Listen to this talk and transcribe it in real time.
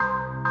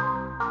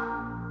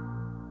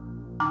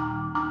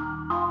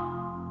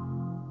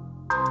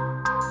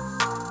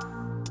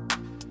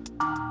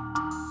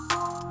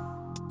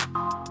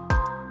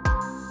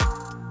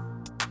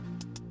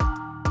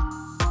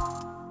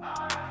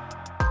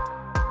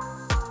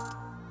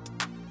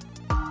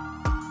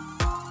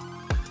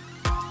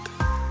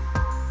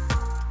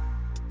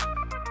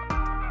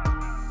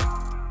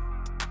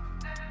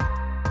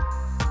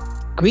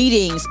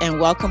Greetings and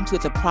welcome to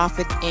the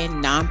Profit in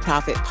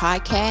Nonprofit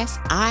podcast.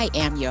 I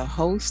am your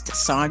host,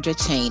 Sandra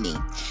Cheney.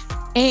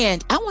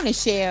 And I want to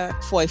share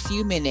for a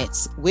few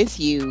minutes with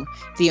you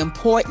the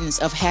importance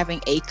of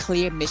having a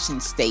clear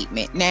mission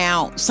statement.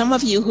 Now, some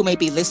of you who may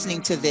be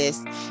listening to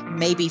this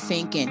may be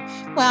thinking,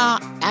 well,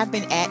 I've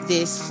been at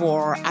this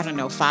for,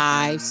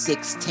 5,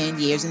 6, 10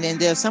 years. And then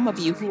there are some of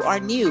you who are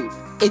new.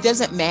 It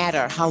doesn't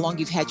matter how long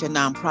you've had your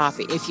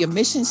nonprofit. If your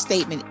mission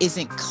statement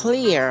isn't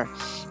clear,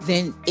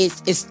 then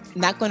it's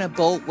not going to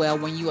bode well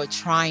when you are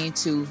trying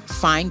to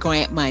find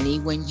grant money,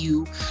 when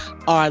you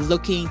are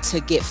looking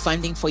to get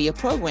funding for your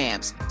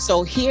programs.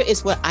 So here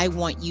is what I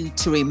want you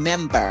to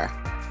remember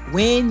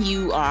when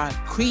you are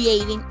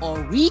creating or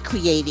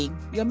recreating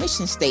your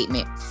mission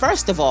statement.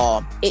 First of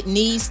all, it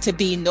needs to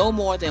be no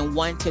more than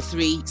 1 to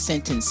 3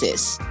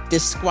 sentences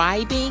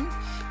describing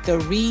the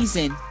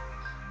reason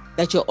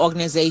that your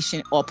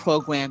organization or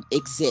program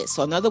exists.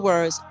 So in other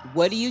words,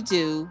 what do you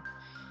do?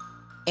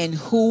 And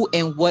who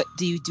and what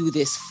do you do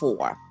this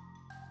for?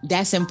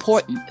 That's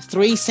important.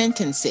 3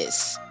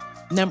 sentences.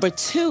 Number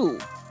 2,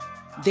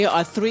 there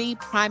are 3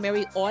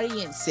 primary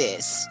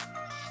audiences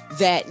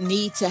that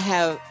need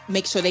to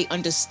make sure they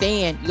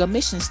understand your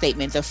mission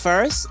statement. The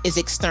first is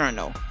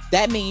external.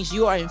 That means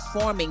you are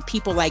informing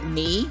people like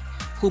me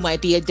who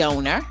might be a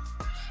donor.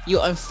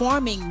 You're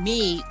informing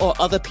me or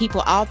other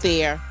people out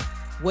there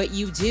what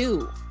you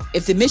do.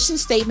 If the mission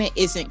statement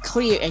isn't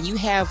clear and you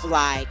have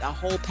like a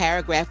whole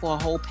paragraph or a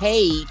whole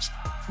page,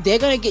 they're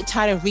going to get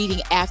tired of reading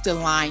after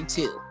line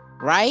 2,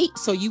 right?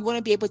 So you want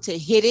to be able to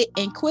hit it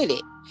and quit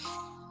it.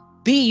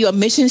 B, your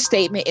mission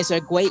statement is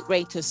a great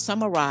way to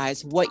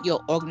summarize what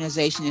your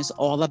organization is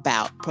all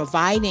about,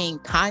 providing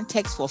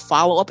context for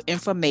follow-up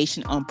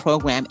information on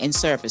program and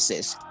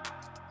services.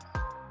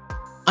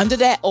 Under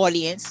that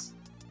audience,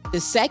 the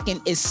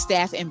second is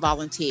staff and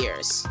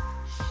volunteers.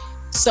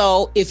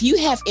 So if you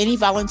have any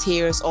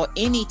volunteers or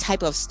any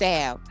type of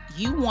staff,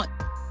 you want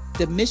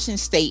the mission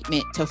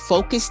statement to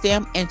focus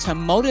them and to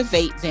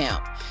motivate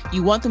them.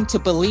 You want them to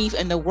believe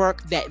in the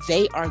work that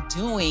they are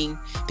doing,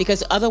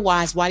 because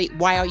otherwise, why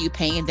are you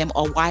paying them,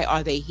 or why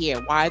are they here?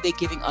 Why are they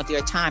giving of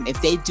their time?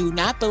 If they do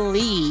not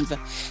believe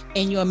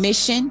in your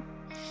mission,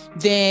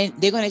 then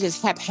they're going to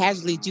just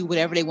haphazardly do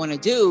whatever they want to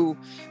do,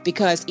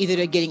 because either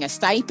they're getting a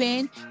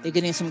stipend, they're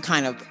getting some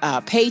kind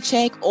of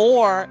paycheck,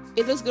 or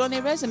it looks good on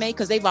their resume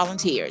because they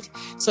volunteered.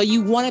 So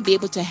you want to be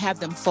able to have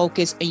them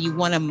focus and you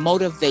want to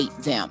motivate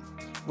them,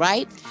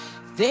 right?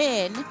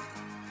 Then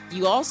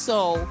you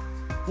also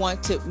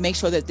want to make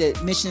sure that the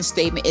mission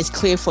statement is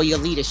clear for your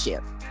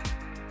leadership.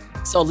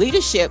 So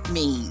leadership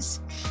means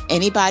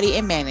anybody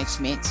in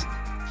management,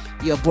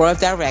 your board of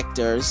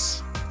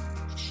directors,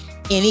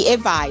 any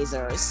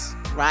advisors,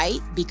 right?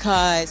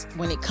 Because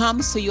when it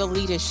comes to your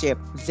leadership,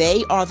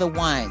 they are the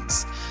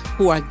ones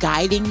who are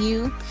guiding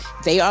you.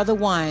 They are the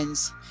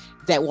ones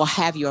that will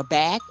have your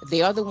back.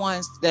 They are the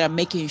ones that are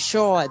making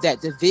sure that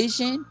the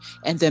vision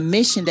and the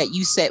mission that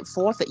you set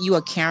forth, that you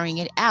are carrying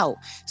it out.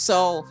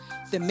 So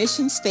the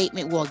mission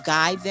statement will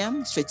guide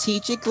them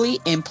strategically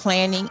in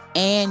planning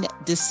and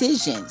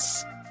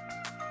decisions.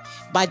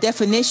 By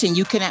definition,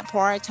 you cannot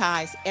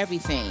prioritize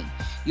everything.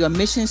 Your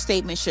mission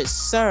statement should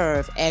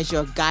serve as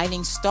your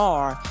guiding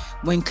star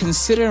when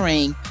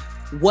considering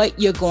what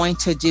you're going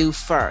to do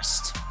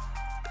first.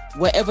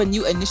 Whatever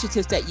new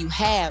initiatives that you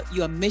have,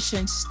 your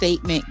mission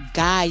statement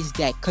guides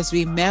that. Because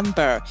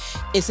remember,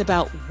 it's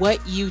about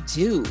what you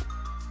do.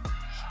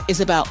 It's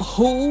about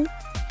who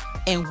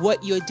and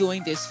what you're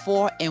doing this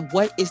for, and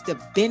what is the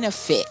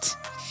benefit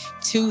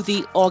to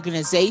the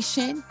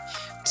organization,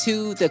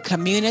 to the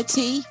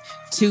community,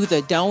 to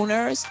the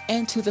donors,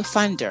 and to the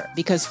funder,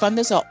 because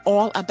funders are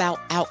all about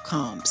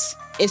outcomes.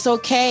 It's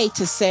okay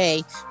to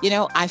say,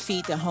 I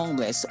feed the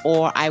homeless,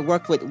 or I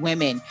work with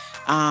women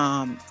who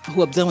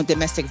are dealing with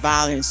domestic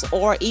violence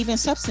or even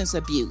substance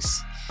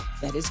abuse.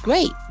 That is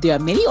great. There are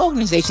many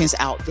organizations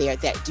out there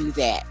that do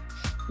that.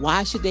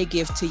 Why should they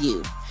give to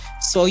you?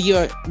 So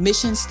your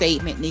mission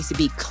statement needs to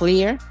be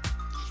clear.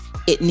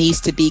 It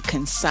needs to be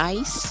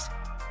concise.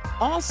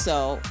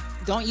 Also,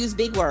 don't use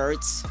big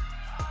words.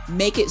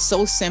 Make it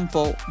so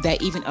simple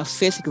that even a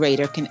 5th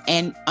grader can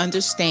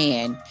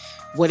understand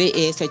what it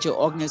is that your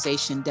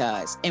organization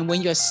does. And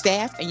when your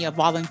staff and your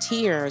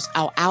volunteers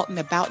are out and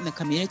about in the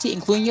community,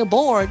 including your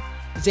board,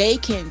 they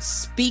can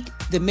speak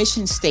the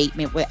mission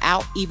statement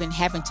without even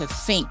having to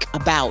think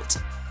about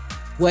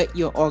what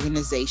your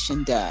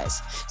organization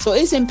does. So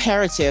it's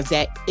imperative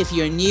that if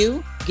you're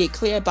new, get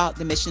clear about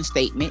the mission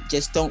statement.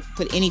 Just don't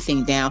put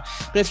anything down.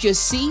 But if you're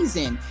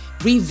seasoned,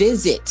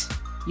 revisit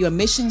your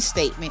mission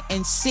statement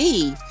and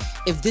see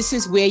if this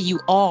is where you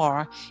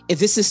are, if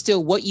this is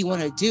still what you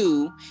want to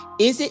do.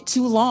 Is it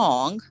too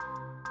long,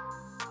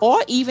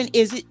 or even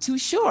is it too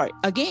short?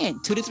 Again,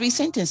 2 to 3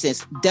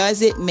 sentences.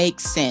 Does it make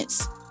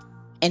sense?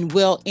 And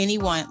will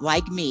anyone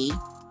like me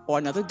or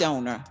another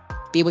donor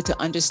be able to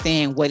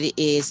understand what it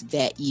is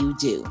that you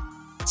do?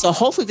 So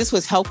hopefully this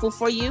was helpful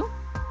for you.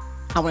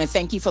 I want to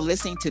thank you for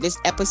listening to this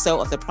episode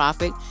of The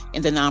Profit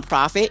in the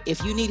Nonprofit.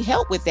 If you need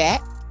help with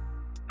that,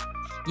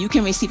 You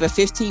can receive a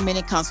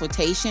 15-minute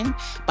consultation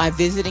by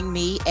visiting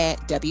me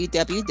at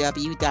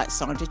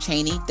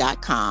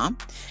www.sandrachaney.com.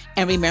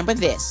 And remember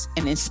this,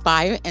 an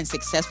inspired and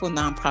successful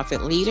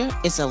nonprofit leader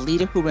is a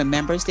leader who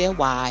remembers their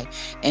why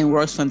and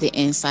works from the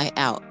inside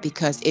out,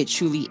 because it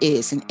truly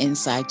is an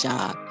inside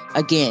job.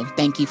 Again,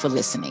 thank you for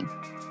listening.